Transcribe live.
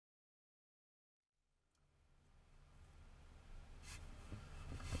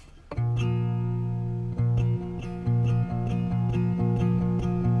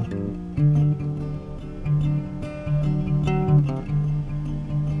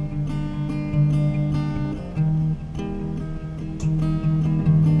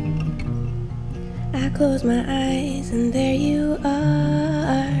close my eyes and there you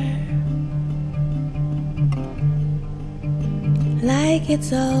are, like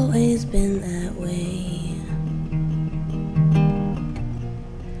it's always been that way.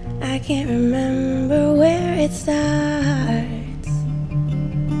 I can't remember where it starts,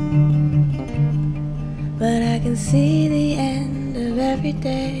 but I can see the end of every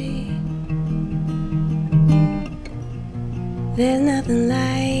day. There's nothing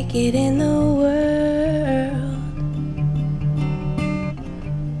like it in the world,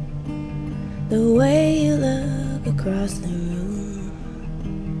 the way you look across the room.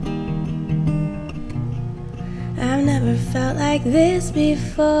 I've never felt like this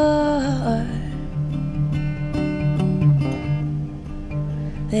before.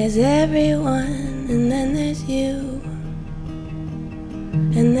 There's everyone, and then there's you,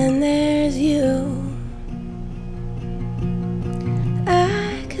 and then there's you.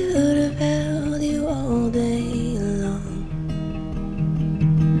 I could have held you all day long.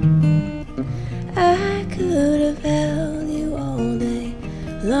 I could have held you all day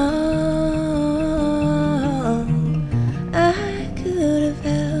long. I could have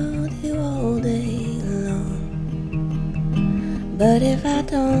held you all day long. But if I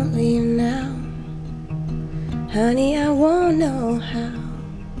don't leave now, honey, I won't know how.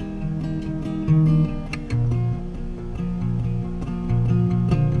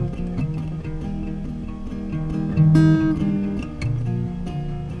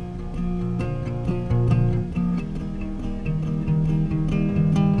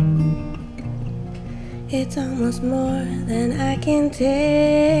 It's almost more than I can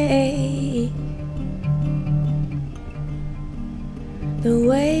take, the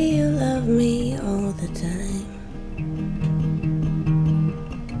way you love me all the time.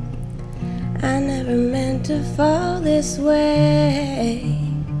 I never meant to fall this way.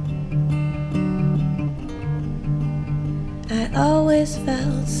 I always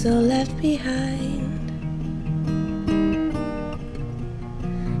felt so left behind.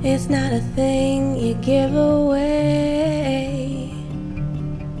 It's not a thing you give away,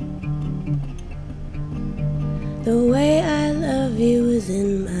 the way I love you is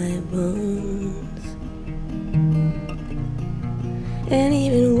in my bones. And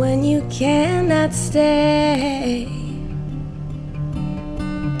even when you cannot stay,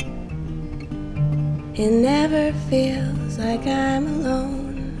 it never feels like I'm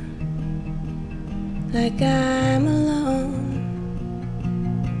alone, like I'm alone.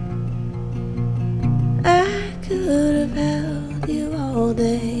 I could have held you all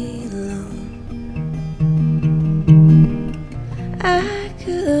day long. I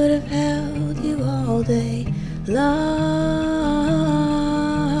could have held you all day long.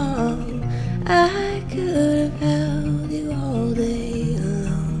 I could have held you all day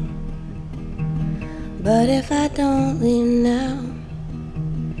long. But if I don't leave now,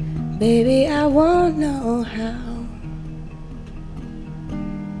 baby, I won't know how.